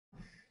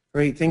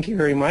Great, thank you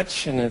very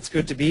much, and it's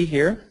good to be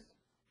here.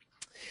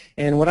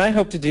 And what I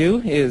hope to do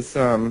is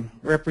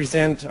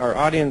represent our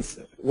audience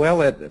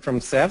well from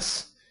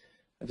CEFS.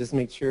 I'll just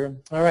make sure.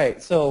 All right,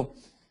 so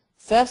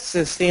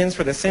CEFS stands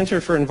for the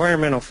Center for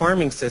Environmental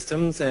Farming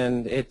Systems,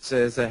 and it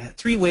is a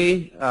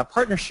three-way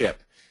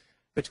partnership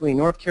between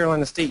North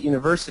Carolina State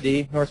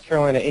University, North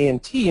Carolina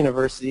A&T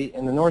University,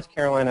 and the North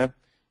Carolina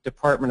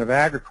Department of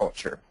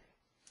Agriculture.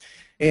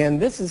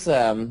 And this is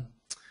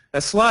a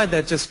slide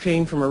that just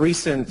came from a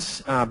recent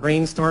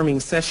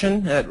brainstorming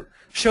session that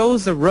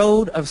shows the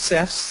road of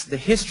CEFS, the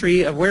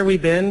history of where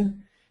we've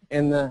been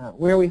and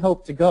where we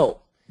hope to go.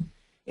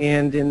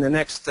 And in the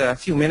next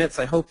few minutes,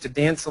 I hope to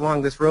dance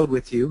along this road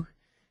with you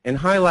and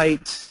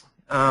highlight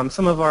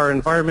some of our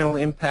environmental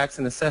impacts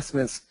and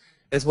assessments,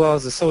 as well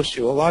as the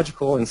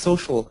sociological and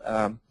social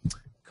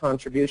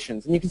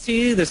contributions. And you can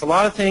see there's a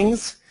lot of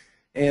things,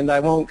 and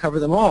I won't cover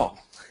them all.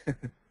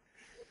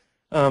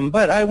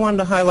 But I wanted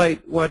to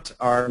highlight what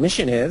our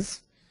mission is,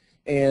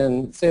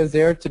 and it says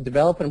there to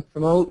develop and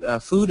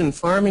promote food and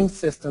farming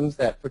systems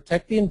that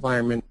protect the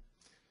environment,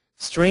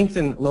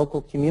 strengthen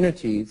local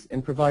communities,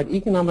 and provide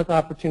economic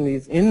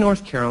opportunities in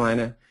North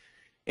Carolina.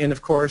 And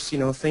of course, you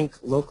know, think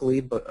locally,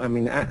 but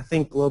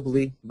think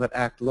globally, but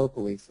act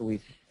locally. So we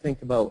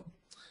think about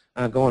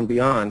going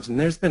beyond. And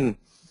there's been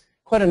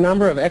quite a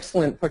number of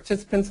excellent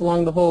participants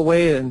along the whole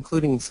way,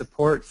 including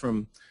support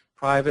from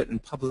private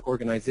and public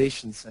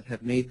organizations that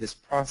have made this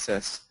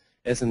process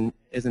as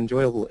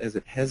enjoyable as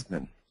it has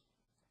been.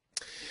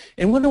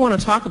 And what I want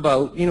to talk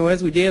about, you know,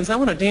 as we dance, I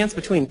want to dance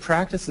between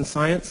practice and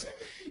science.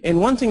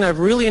 And one thing I've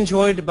really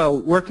enjoyed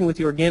about working with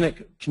the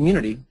organic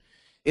community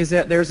is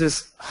that there's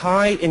this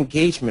high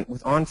engagement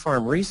with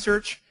on-farm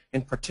research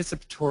and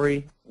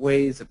participatory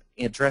ways of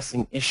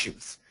addressing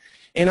issues.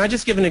 And I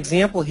just give an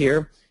example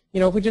here. You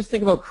know, if we just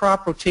think about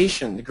crop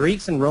rotation, the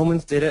Greeks and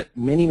Romans did it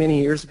many,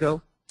 many years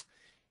ago.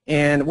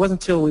 And it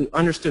wasn't until we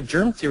understood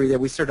germ theory that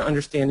we started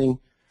understanding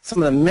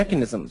some of the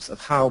mechanisms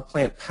of how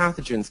plant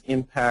pathogens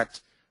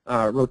impact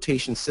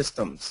rotation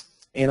systems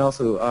and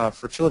also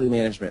fertility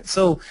management.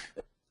 So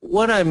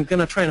what I'm going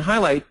to try and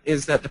highlight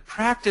is that the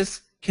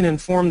practice can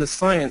inform the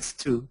science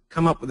to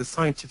come up with the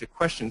scientific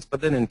questions, but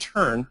then in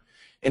turn,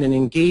 in an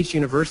engaged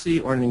university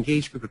or an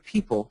engaged group of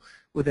people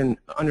would then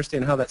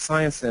understand how that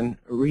science then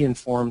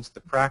reinforms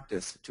the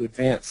practice to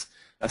advance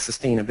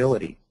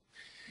sustainability.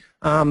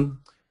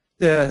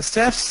 The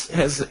CEFS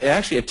has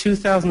actually a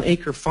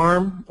 2,000-acre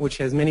farm, which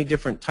has many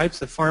different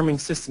types of farming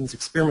systems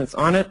experiments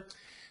on it.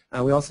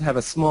 We also have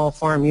a small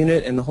farm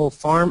unit, and the whole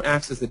farm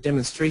acts as a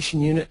demonstration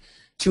unit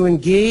to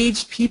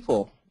engage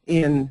people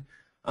in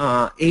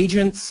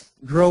agents,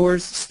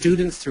 growers,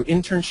 students through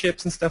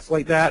internships and stuff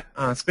like that,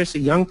 especially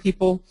young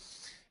people,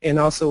 and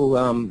also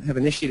have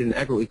initiated an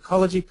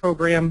agroecology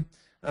program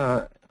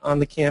on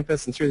the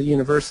campus and through the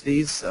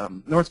universities.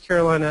 North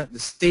Carolina, the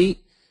state,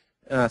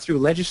 through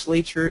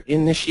legislature,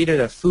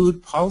 initiated a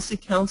food policy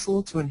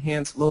council to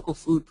enhance local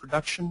food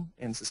production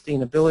and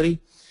sustainability.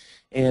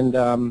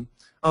 And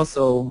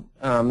also,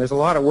 there's a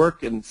lot of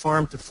work in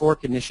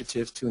farm-to-fork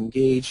initiatives to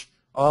engage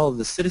all of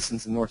the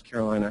citizens in North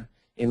Carolina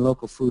in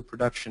local food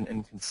production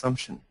and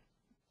consumption.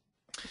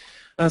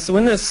 So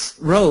in this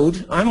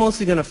road, I'm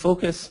mostly going to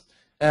focus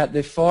at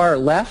the far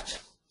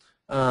left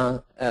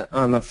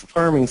on the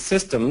farming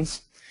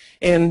systems.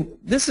 And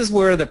this is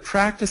where the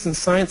practice and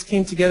science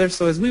came together.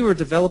 So as we were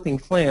developing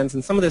plans,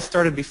 and some of this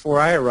started before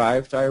I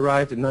arrived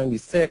in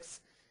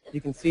 '96,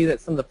 you can see that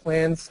some of the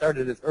plans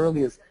started as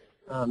early as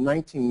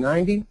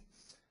 1990.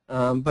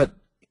 But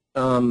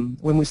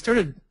when we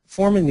started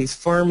forming these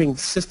farming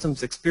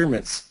systems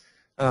experiments,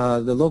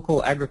 the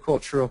local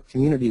agricultural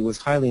community was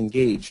highly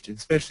engaged,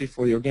 especially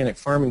for the organic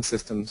farming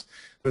systems.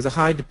 There was a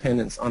high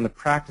dependence on the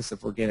practice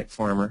of organic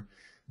farmer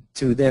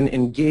to then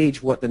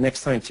engage what the next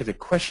scientific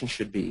question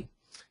should be.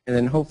 And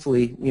then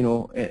hopefully, you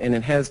know, and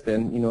it has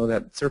been, you know,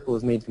 that circle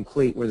is made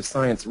complete where the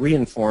science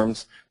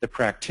reinforms the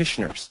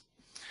practitioners.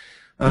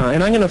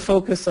 And I'm going to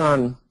focus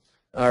on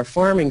our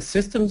farming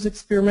systems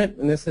experiment,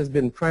 and this has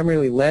been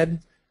primarily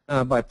led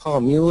by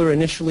Paul Mueller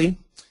initially.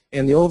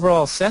 And the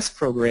overall CES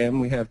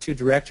program, we have two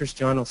directors,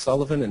 John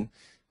O'Sullivan and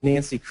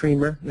Nancy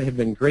Creamer. They have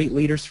been great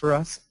leaders for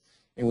us,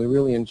 and we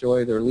really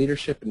enjoy their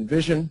leadership and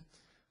vision.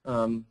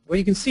 Well,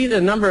 you can see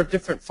the number of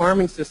different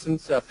farming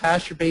systems,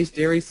 pasture-based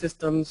dairy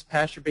systems,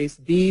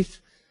 pasture-based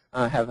beef,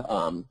 have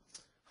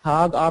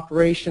hog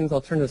operations,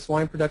 alternative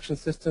swine production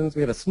systems.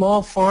 We have a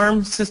small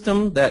farm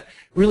system that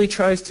really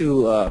tries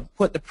to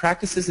put the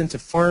practices into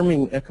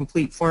farming, a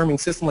complete farming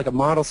system, like a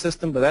model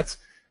system, but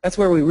that's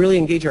where we really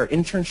engage our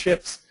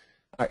internships,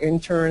 our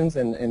interns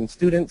and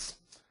students.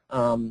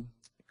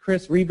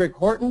 Chris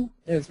Rebrick-Horton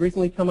has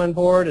recently come on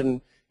board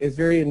and is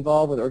very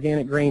involved with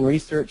organic grain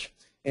research.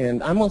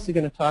 And I'm mostly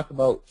going to talk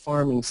about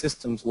farming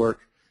systems work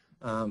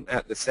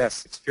at the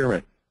CES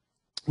experiment.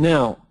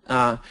 Now,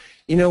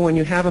 you know, when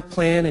you have a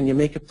plan and you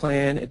make a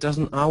plan, it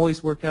doesn't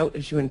always work out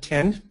as you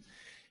intend.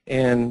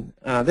 And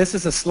this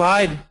is a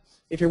slide,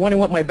 if you're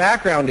wondering what my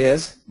background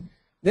is,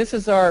 this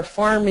is our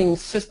farming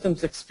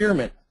systems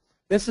experiment.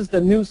 This is the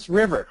Neuse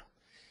River.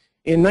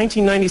 In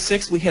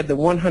 1996, we had the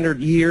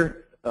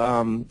 100-year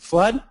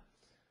flood,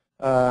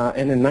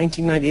 and in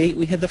 1998,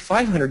 we had the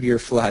 500-year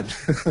flood.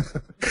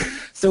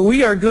 So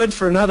we are good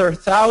for another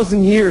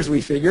 1,000 years,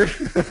 we figured.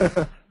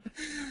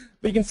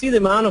 But you can see the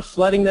amount of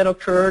flooding that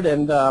occurred,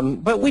 and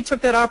but we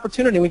took that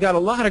opportunity. We got a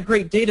lot of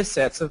great data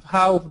sets of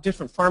how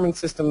different farming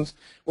systems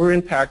were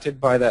impacted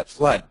by that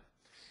flood.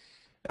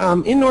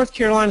 In North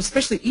Carolina,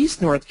 especially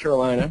East North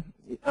Carolina,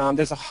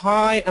 there's a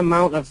high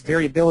amount of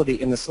variability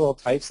in the soil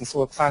types and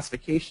soil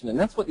classification, and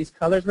that's what these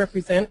colors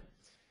represent.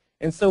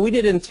 And so we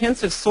did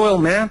intensive soil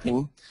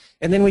mapping,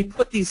 and then we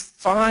put these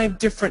 5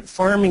 different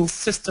farming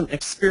system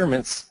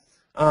experiments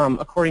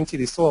according to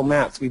these soil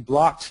maps. We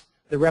blocked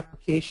the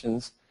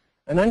replications,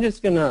 and I'm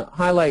just going to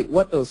highlight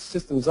what those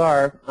systems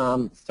are.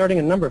 Starting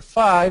at number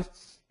 5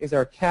 is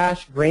our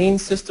cash grain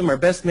system, our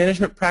best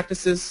management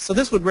practices. So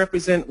this would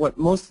represent what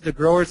most of the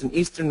growers in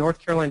eastern North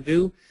Carolina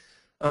do.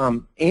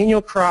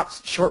 Annual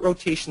crops, short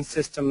rotation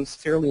systems,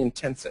 fairly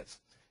intensive.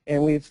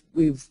 And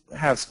we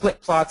have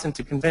split plots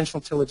into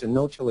conventional tillage and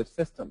no tillage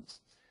systems.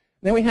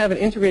 Then we have an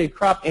integrated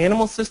crop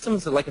animal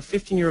systems, like a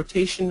 15-year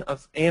rotation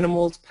of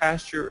animals,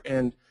 pasture,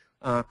 and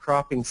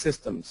cropping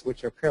systems,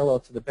 which are parallel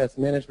to the best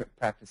management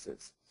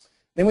practices.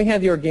 Then we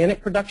have the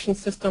organic production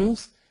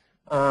systems,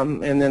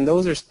 and then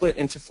those are split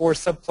into 4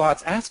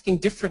 subplots asking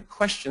different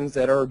questions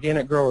that our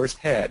organic growers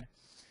had.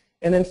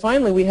 And then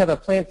finally, we have a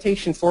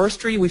plantation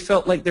forestry. We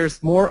felt like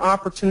there's more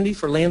opportunity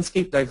for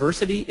landscape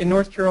diversity in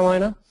North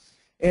Carolina.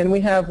 And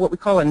we have what we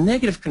call a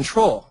negative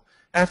control.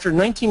 After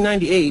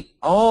 1998,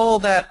 all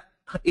that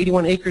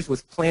 81 acres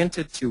was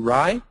planted to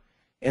rye,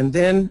 and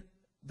then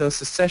the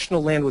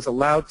successional land was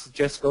allowed to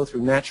just go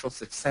through natural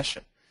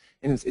succession.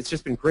 And it's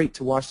just been great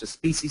to watch the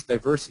species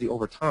diversity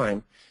over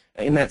time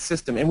in that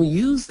system. And we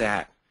use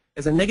that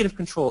as a negative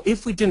control.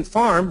 If we didn't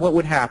farm, what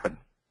would happen?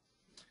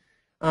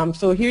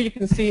 So here you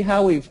can see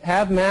how we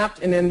have mapped,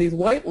 and then these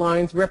white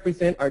lines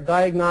represent our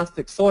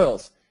diagnostic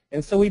soils.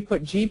 And so we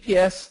put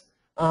GPS,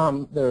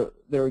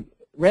 the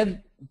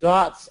red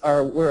dots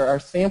are where our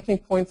sampling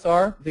points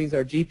are. These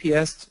are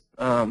GPS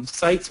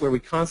sites where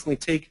we constantly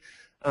take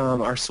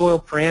our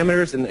soil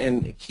parameters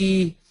and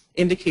key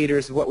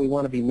indicators of what we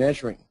want to be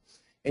measuring.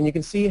 And you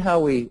can see how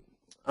we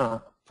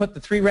put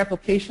the 3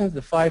 replications,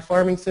 the 5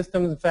 farming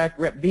systems. In fact,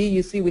 Rep B,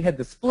 you see we had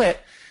the split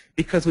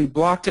because we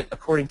blocked it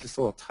according to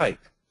soil type.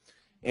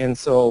 And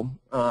so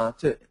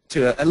to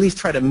at least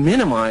try to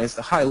minimize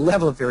the high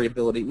level of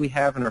variability we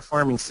have in our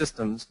farming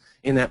systems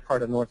in that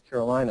part of North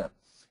Carolina,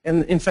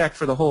 and in fact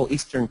for the whole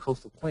eastern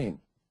coastal plain.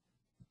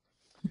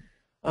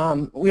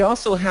 We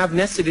also have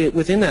nested it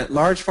within that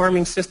large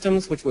farming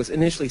systems, which was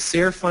initially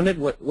SARE funded,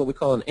 what we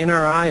call an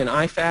NRI and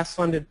IFAS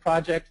funded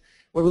project,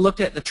 where we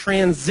looked at the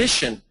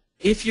transition.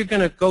 If you're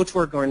going to go to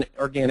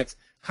organics,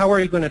 how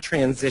are you going to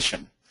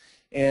transition?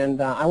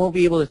 And I won't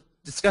be able to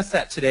discuss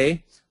that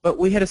today, but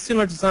we had a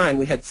similar design.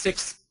 We had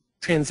 6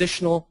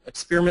 transitional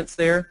experiments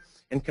there,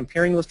 and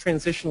comparing those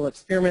transitional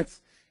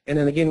experiments, and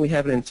then again we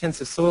have an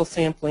intensive soil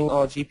sampling,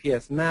 all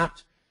GPS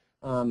mapped.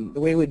 The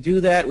way we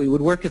do that, we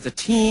would work as a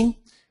team.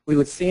 We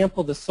would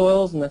sample the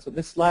soils, and that's what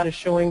this slide is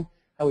showing,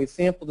 how we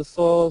sample the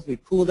soils, we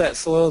pool that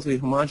soils, we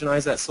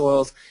homogenize that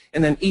soils,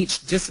 and then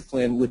each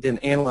discipline would then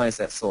analyze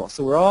that soil.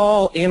 So we're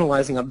all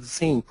analyzing of the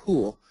same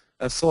pool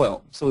of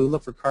soil. So we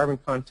look for carbon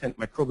content,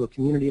 microbial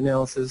community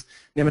analysis,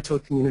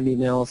 nematode community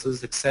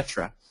analysis,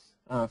 etc.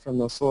 From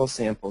those soil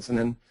samples. And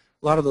then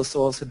a lot of those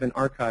soils have been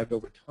archived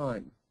over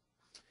time.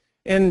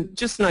 And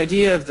just an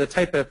idea of the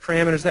type of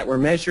parameters that were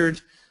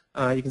measured,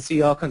 you can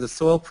see all kinds of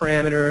soil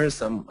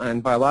parameters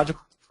and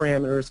biological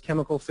parameters,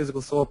 chemical,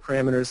 physical soil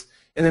parameters,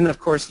 and then of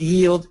course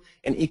yield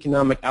and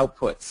economic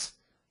outputs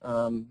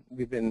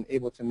we've been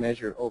able to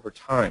measure over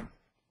time.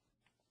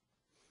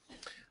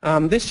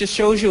 This just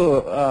shows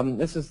you,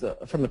 this is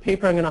from the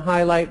paper I'm going to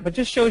highlight, but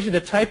just shows you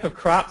the type of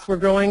crops we're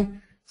growing.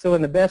 So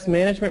in the best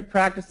management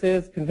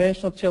practices,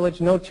 conventional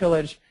tillage, no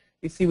tillage,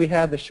 you see we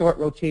have the short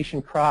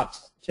rotation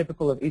crops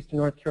typical of eastern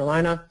North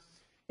Carolina.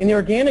 In the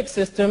organic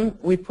system,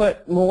 we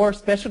put more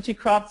specialty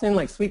crops in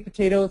like sweet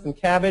potatoes and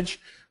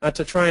cabbage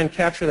to try and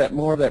capture that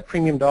more of that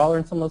premium dollar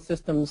in some of those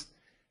systems.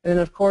 And then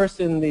of course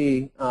in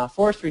the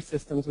forestry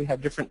systems, we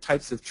have different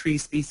types of tree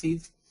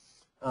species.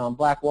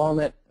 Black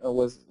walnut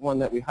was one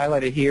that we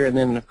highlighted here, and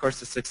then of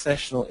course the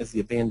successional is the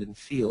abandoned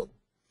field.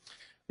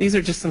 These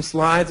are just some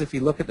slides. If you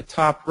look at the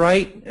top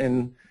right,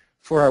 and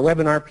for our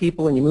webinar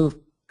people, and you move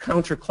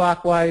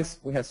counterclockwise,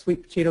 we have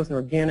sweet potatoes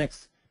and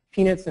organics,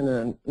 peanuts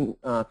in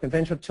a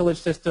conventional tillage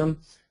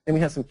system. Then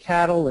we have some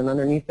cattle, and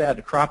underneath that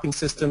a cropping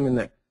system and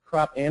that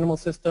crop animal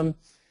system.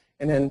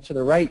 And then to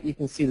the right you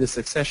can see the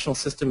successional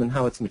system and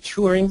how it's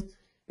maturing.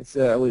 It's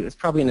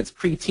probably in its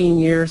pre-teen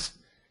years.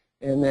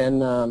 And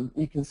then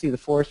you can see the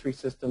forestry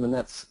system, and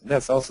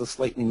that's also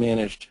slightly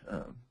managed.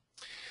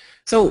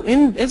 So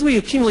as we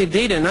accumulate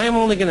data, and I'm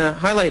only going to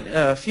highlight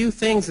a few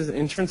things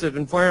in terms of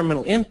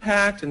environmental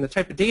impact and the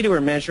type of data we're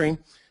measuring,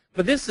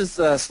 but this is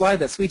a slide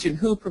that Sweetjin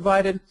Hu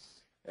provided,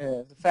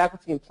 the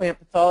faculty in plant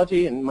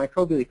pathology and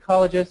microbial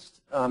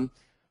ecologist.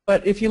 But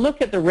But if you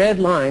look at the red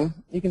line,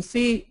 you can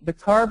see the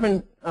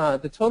carbon,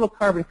 the total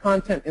carbon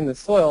content in the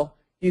soil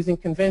using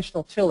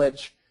conventional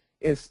tillage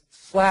is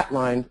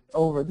flatlined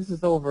over, this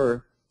is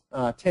over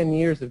 10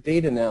 years of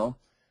data now.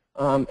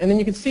 And then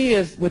you can see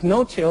as with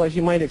no-till, as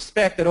you might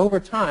expect, that over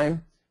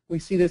time we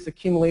see this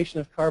accumulation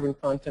of carbon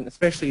content,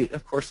 especially,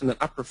 of course, in the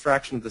upper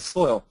fraction of the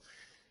soil.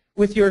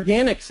 With the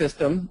organic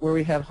system, where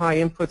we have high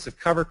inputs of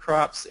cover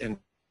crops and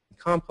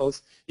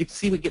compost, you can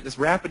see we get this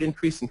rapid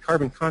increase in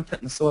carbon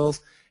content in the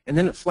soils, and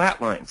then it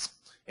flatlines.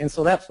 And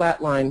so that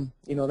flat line,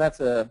 you know,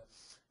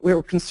 we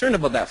were concerned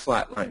about that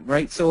flat line,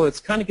 right? So it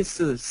kind of gets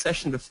to the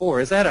session before.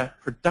 Is that a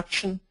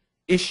production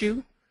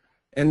issue?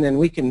 And then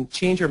we can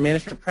change our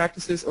management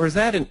practices? Or is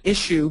that an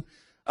issue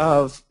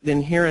of the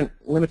inherent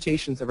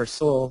limitations of our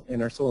soil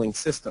and our soiling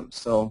systems?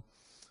 So,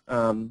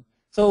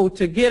 so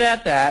to get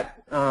at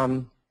that,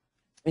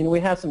 you know,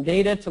 we have some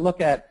data to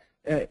look at,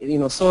 you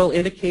know, soil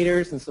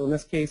indicators, and so in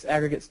this case,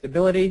 aggregate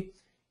stability.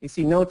 You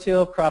see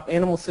no-till crop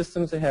animal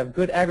systems that have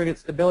good aggregate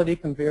stability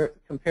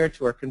compared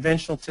to our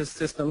conventional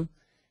system,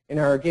 and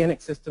our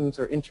organic systems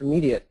are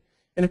intermediate.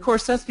 And of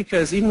course, that's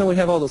because even though we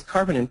have all those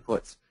carbon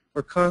inputs,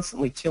 we're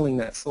constantly tilling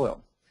that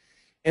soil.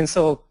 And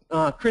so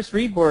Chris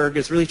Rieborg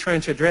is really trying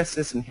to address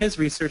this in his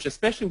research,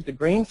 especially with the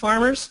grain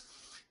farmers.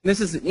 And this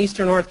is in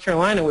eastern North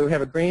Carolina, where we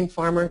have a grain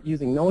farmer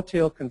using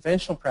no-till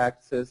conventional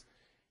practices,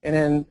 and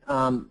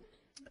then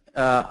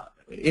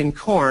in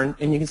corn,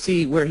 and you can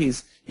see where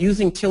he's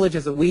using tillage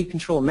as a weed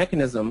control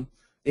mechanism,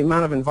 the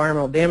amount of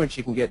environmental damage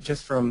you can get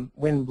just from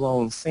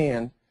wind-blown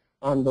sand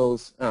on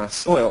those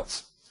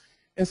soils.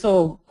 And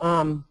so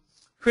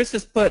Chris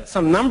has put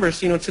some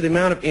numbers, you know, to the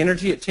amount of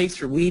energy it takes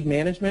for weed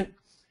management,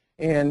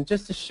 and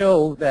just to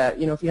show that,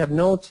 you know, if you have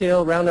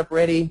no-till,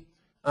 Roundup-ready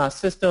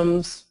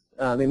systems,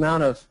 the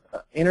amount of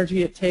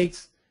energy it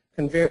takes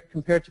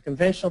compared to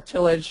conventional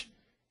tillage,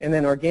 and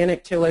then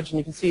organic tillage, and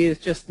you can see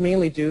it's just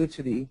mainly due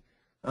to the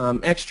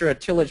extra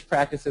tillage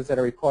practices that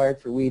are required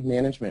for weed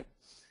management.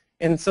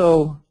 And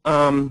so,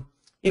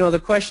 you know, the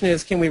question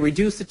is, can we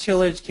reduce the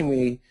tillage? Can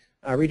we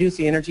reduce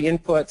the energy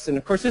inputs? And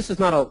of course, this is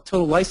not a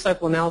total life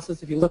cycle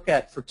analysis. If you look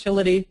at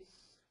fertility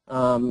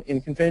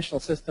in conventional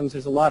systems,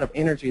 there's a lot of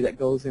energy that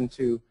goes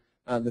into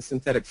the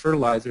synthetic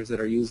fertilizers that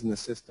are used in the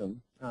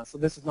system. So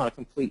this is not a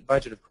complete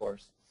budget, of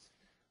course.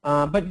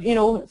 But, you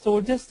know, so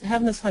we're just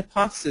having this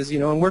hypothesis, you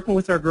know, and working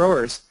with our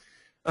growers.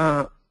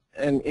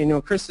 And, you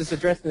know, Chris is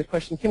addressing the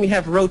question, can we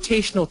have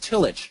rotational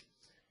tillage?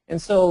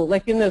 And so,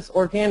 like in this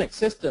organic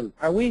system,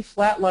 are we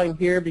flatlined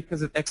here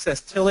because of excess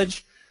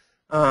tillage?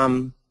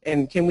 And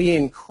can we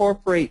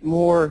incorporate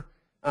more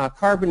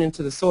carbon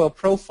into the soil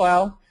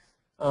profile?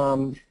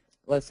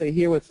 Let's say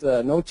here with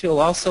no-till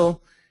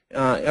also,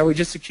 are we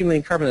just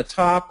accumulating carbon at the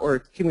top, or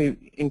can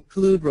we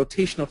include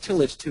rotational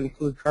tillage to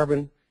include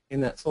carbon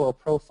in that soil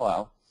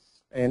profile?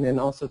 And then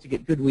also to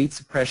get good weed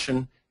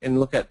suppression and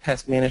look at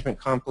pest management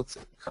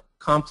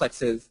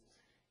complexes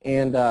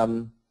and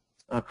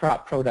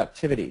crop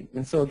productivity.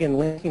 And so again,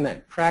 linking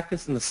that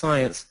practice and the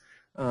science,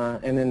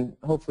 and then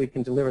hopefully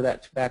can deliver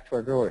that back to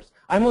our growers.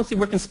 I mostly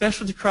work in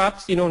specialty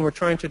crops, you know, and we're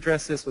trying to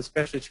address this with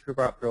specialty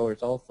crop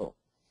growers also.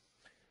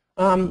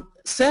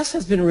 CES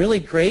has been really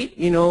great.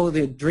 You know,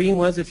 the dream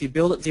was if you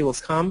build it, they will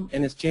come,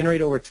 and it's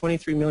generated over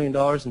 $23 million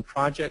in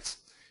projects.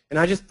 And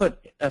I just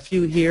put a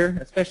few here,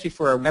 especially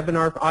for our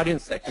webinar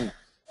audience that can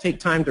take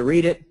time to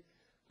read it.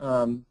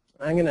 I'm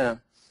going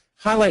to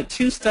highlight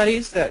two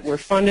studies that were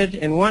funded,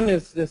 and one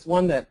is this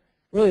one that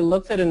really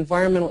looks at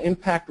environmental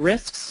impact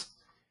risks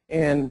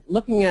and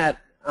looking at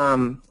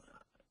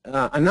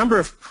a number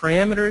of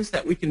parameters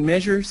that we can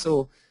measure,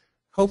 so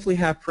hopefully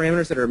have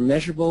parameters that are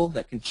measurable,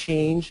 that can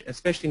change,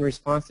 especially in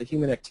response to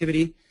human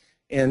activity,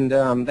 and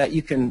that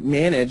you can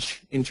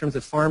manage in terms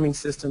of farming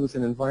systems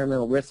and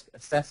environmental risk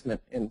assessment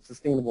and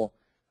sustainable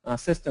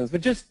systems. But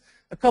just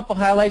a couple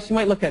highlights. You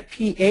might look at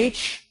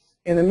pH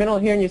in the middle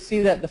here, and you see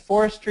that the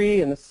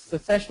forestry and the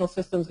successional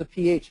systems, the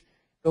pH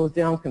goes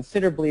down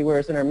considerably,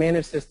 whereas in our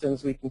managed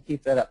systems, we can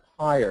keep that up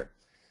higher.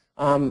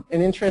 An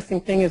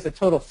interesting thing is the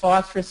total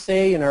phosphorus,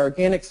 say, in our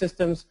organic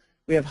systems,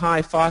 we have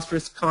high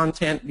phosphorus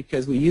content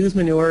because we use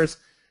manures,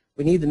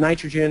 we need the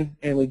nitrogen,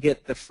 and we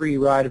get the free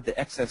ride of the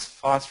excess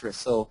phosphorus.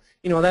 So,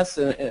 you know, that's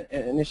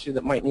an issue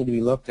that might need to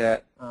be looked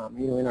at,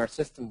 you know, in our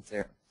systems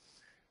there.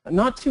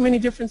 Not too many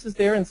differences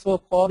there in soil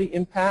quality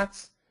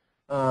impacts.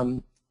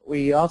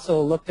 We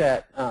also looked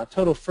at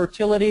total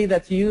fertility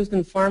that's used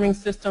in farming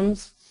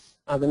systems,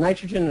 the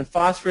nitrogen and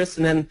phosphorus,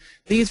 and then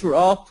these were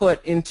all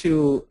put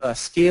into a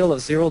scale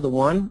of 0 to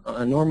 1,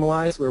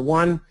 normalized, where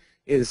 1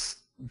 is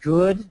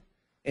good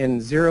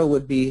and 0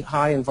 would be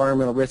high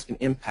environmental risk and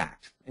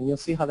impact. And you'll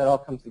see how that all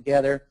comes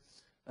together.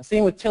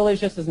 Same with tillage,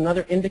 just as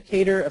another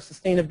indicator of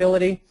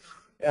sustainability.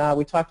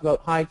 We talked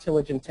about high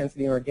tillage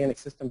intensity in our organic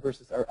system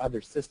versus our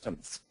other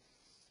systems.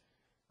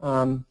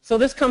 So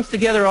this comes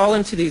together all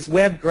into these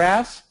web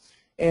graphs,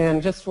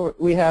 and just for,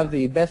 we have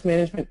the best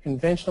management,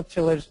 conventional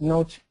tillage,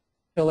 no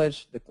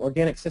tillage, the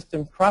organic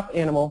system, crop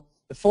animal,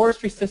 the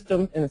forestry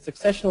system, and the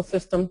successional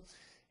system.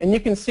 And you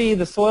can see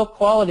the soil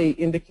quality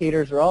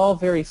indicators are all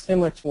very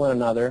similar to one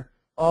another,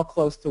 all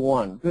close to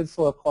 1. Good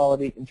soil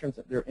quality in terms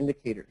of their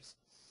indicators.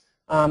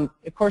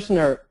 Of course, in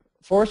our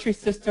forestry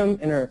system,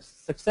 in our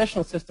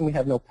successional system, we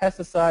have no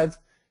pesticides,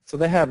 so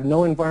they have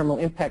no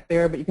environmental impact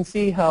there. But you can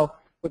see how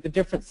with the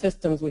different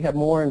systems we have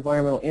more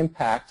environmental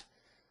impact.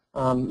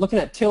 Looking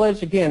at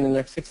tillage, again, in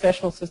the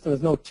successional system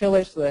there's no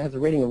tillage, so that has a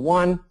rating of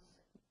 1.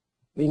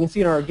 But you can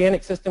see in our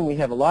organic system we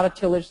have a lot of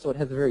tillage, so it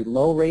has a very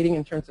low rating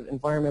in terms of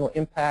environmental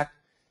impact.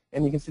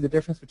 And you can see the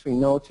difference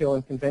between no-till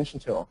and convention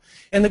till.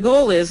 And the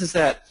goal is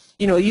that,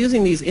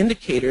 using these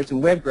indicators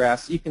and web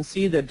graphs, you can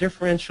see the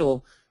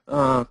differential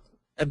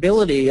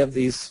ability of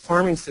these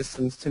farming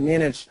systems to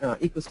manage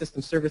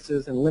ecosystem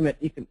services and limit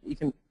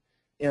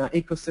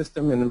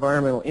ecosystem and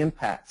environmental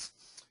impacts.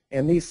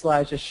 And these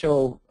slides just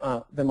show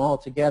them all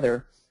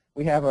together.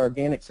 We have our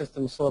organic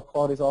system, soil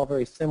quality is all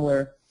very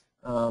similar,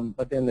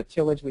 but then the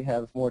tillage, we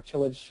have more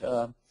tillage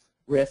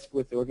risk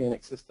with the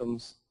organic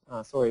systems,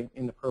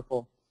 in the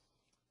purple,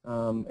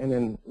 and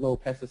then low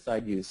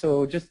pesticide use.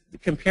 So just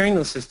comparing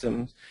those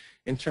systems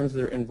in terms of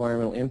their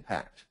environmental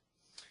impact.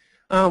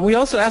 We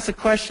also asked a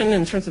question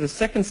in terms of the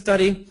second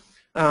study,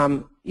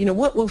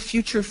 what will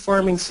future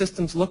farming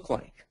systems look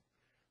like?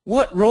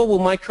 What role will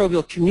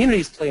microbial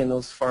communities play in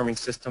those farming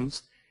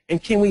systems?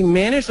 And can we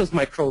manage those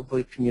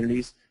microbial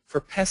communities for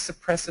pest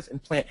suppressive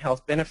and plant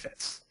health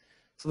benefits?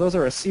 So those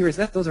are a series,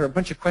 those are a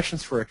bunch of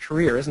questions for a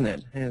career, isn't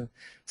it? And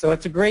so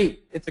it's a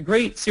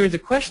great series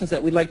of questions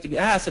that we'd like to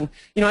ask. And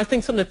I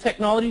think some of the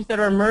technologies that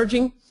are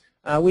emerging,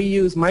 we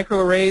use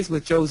microarrays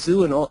with Joe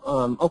Zhu in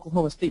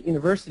Oklahoma State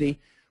University,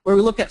 where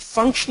we look at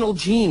functional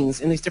genes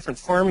in these different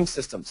farming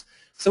systems.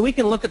 So we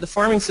can look at the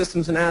farming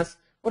systems and ask,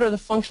 what are the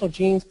functional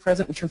genes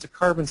present in terms of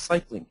carbon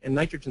cycling and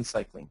nitrogen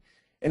cycling?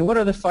 And what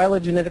are the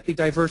phylogenetically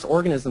diverse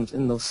organisms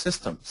in those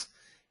systems?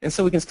 And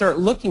so we can start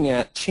looking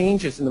at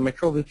changes in the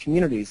microbial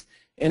communities,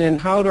 and then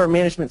how do our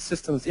management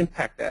systems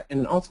impact that?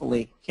 And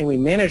ultimately, can we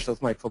manage those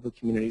microbial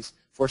communities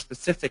for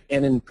specific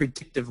and in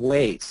predictive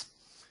ways?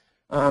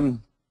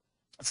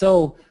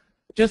 So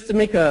just to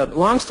make a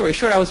long story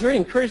short, I was very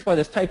encouraged by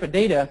this type of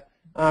data.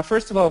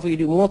 First of all, if we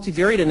do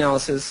multivariate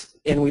analysis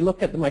and we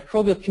look at the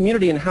microbial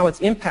community and how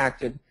it's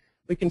impacted,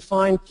 we can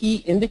find key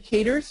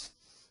indicators,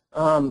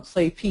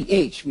 say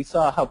pH. We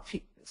saw how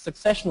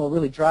successional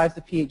really drives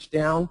the pH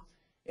down,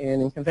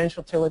 and in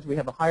conventional tillage we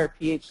have a higher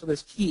pH, so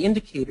there's key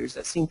indicators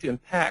that seem to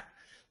impact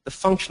the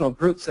functional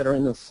groups that are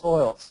in those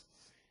soils.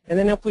 And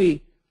then if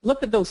we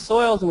look at those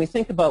soils and we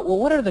think about, well,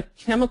 what are the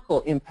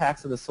chemical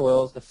impacts of the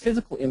soils, the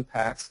physical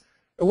impacts,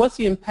 or what's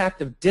the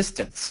impact of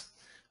distance?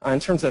 In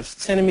terms of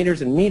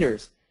centimeters and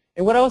meters.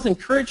 And what I was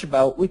encouraged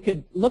about, we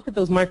could look at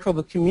those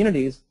microbial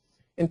communities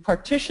and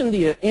partition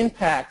the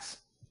impacts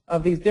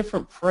of these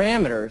different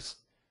parameters,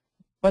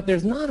 but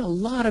there's not a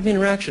lot of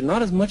interaction,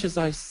 not as much as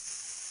I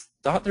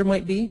thought there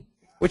might be,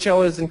 which I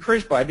was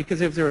encouraged by, because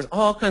if there was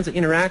all kinds of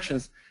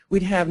interactions,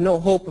 we'd have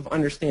no hope of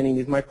understanding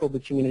these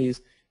microbial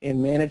communities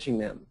and managing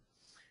them.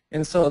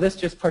 And so this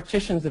just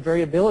partitions the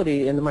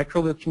variability in the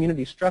microbial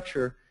community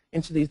structure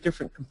into these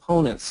different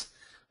components.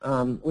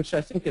 Which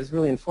I think is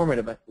really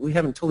informative. We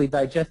haven't totally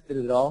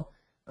digested it all,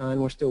 and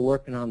we're still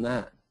working on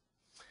that.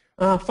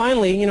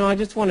 Finally, I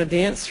just want to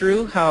dance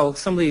through how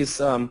some of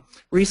these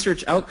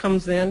research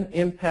outcomes then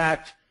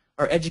impact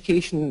our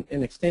education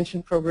and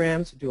extension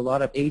programs. We do a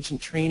lot of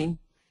agent training,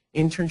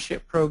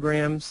 internship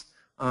programs,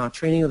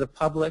 training of the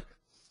public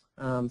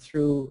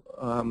through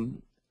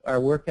our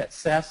work at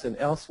CES and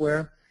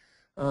elsewhere.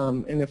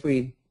 And if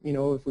we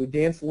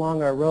dance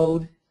along our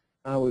road,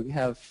 we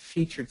have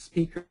featured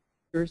speakers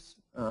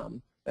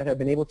that have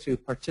been able to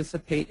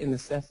participate in the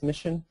CES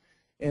mission.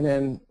 And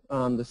then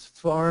this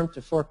Farm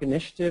to Fork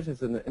initiative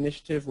is an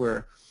initiative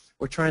where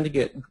we're trying to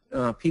get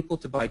people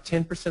to buy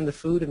 10% of the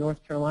food in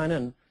North Carolina.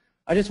 And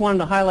I just wanted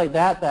to highlight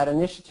that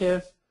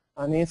initiative.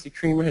 Nancy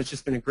Creamer has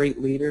just been a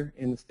great leader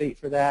in the state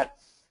for that,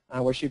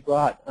 where she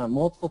brought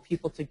multiple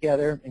people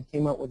together and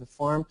came up with a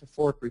Farm to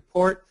Fork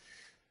report,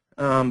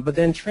 but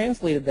then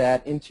translated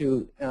that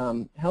into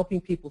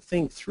helping people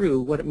think through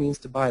what it means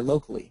to buy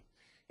locally.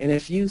 And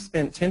if you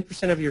spent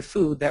 10% of your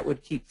food, that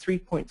would keep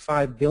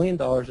 $3.5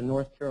 billion in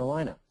North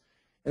Carolina.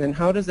 And then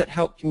how does that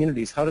help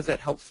communities? How does that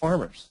help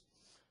farmers?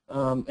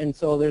 And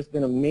so there's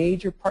been a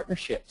major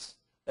partnerships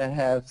that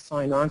have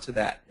signed on to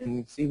that. And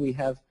you see we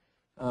have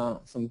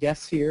some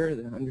guests here,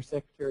 the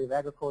Undersecretary of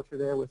Agriculture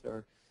there with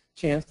our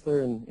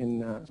Chancellor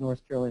in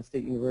North Carolina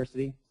State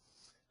University.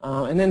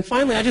 And then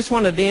finally, I just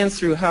want to dance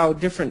through how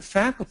different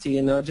faculty,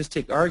 and I'll just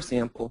take our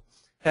example,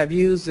 have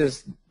used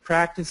this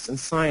practice and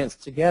science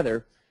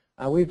together.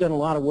 We've done a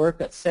lot of work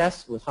at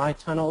CES with high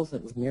tunnels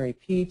and with Mary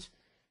Pete,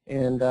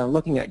 and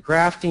looking at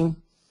grafting.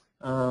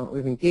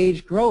 We've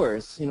engaged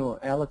growers,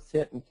 Alex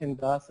Hitt and Ken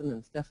Dawson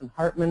and Stephen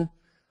Hartman,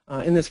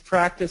 in this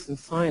practice and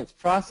science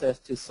process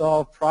to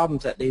solve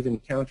problems that they've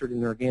encountered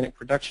in organic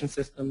production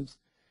systems.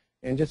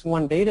 And just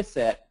one data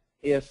set,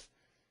 if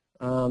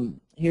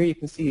here you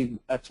can see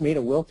a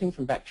tomato wilting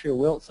from bacterial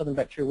wilt, southern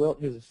bacterial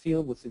wilt. Here's a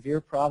field with severe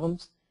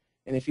problems.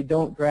 And if you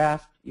don't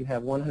graft, you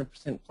have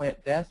 100%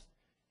 plant death.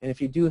 And if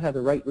you do have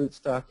the right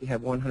rootstock, you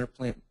have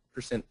 100%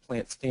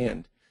 plant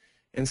stand.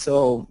 And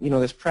so,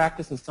 this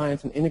practice and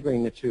science and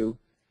integrating the two,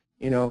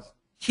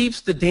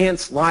 keeps the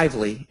dance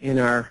lively in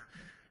our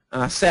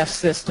SEF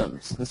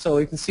systems. And so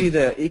you can see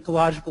the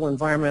ecological,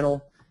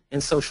 environmental,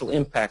 and social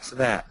impacts of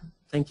that.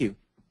 Thank you.